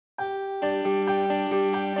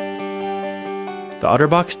The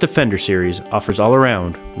OtterBox Defender series offers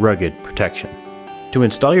all-around, rugged protection. To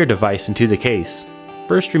install your device into the case,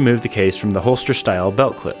 first remove the case from the holster-style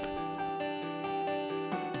belt clip.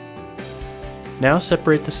 Now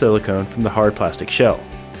separate the silicone from the hard plastic shell.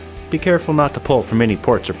 Be careful not to pull from any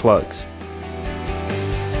ports or plugs.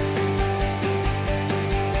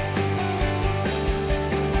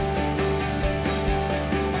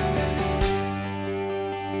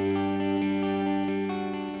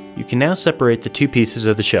 You can now separate the two pieces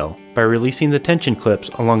of the shell by releasing the tension clips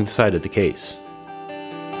along the side of the case.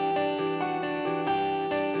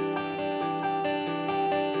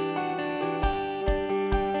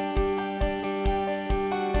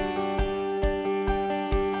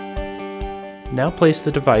 Now place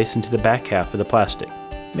the device into the back half of the plastic,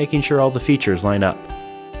 making sure all the features line up.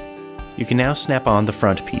 You can now snap on the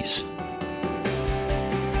front piece.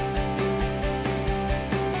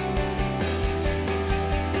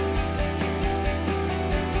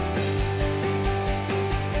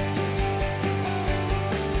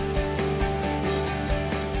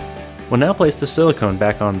 We'll now place the silicone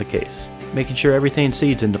back on the case, making sure everything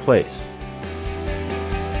seats into place.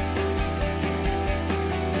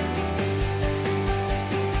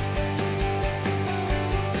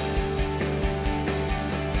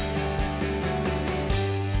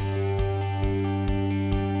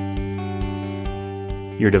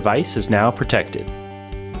 Your device is now protected.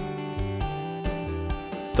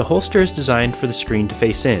 The holster is designed for the screen to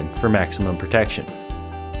face in for maximum protection.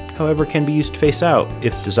 However, can be used face out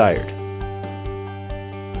if desired.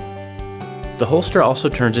 The holster also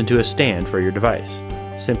turns into a stand for your device.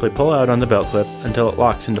 Simply pull out on the belt clip until it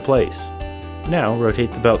locks into place. Now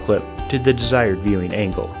rotate the belt clip to the desired viewing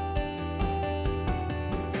angle.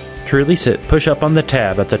 To release it, push up on the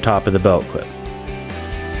tab at the top of the belt clip.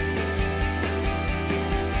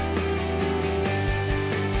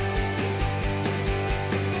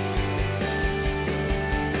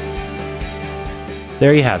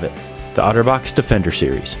 There you have it, the OtterBox Defender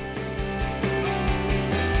series.